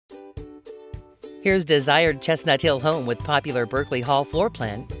Here's desired Chestnut Hill home with popular Berkley Hall floor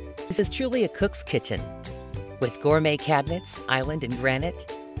plan. This is truly a cook's kitchen. With gourmet cabinets, island and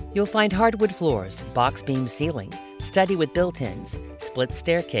granite, you'll find hardwood floors, box beam ceiling, study with built-ins, split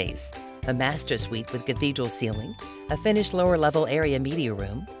staircase, a master suite with cathedral ceiling, a finished lower level area media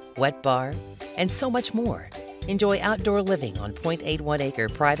room, wet bar, and so much more. Enjoy outdoor living on 0.81 acre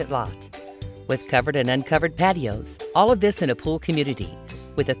private lot. With covered and uncovered patios, all of this in a pool community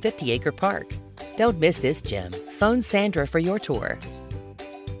with a 50-acre park. Don't miss this gem. Phone Sandra for your tour.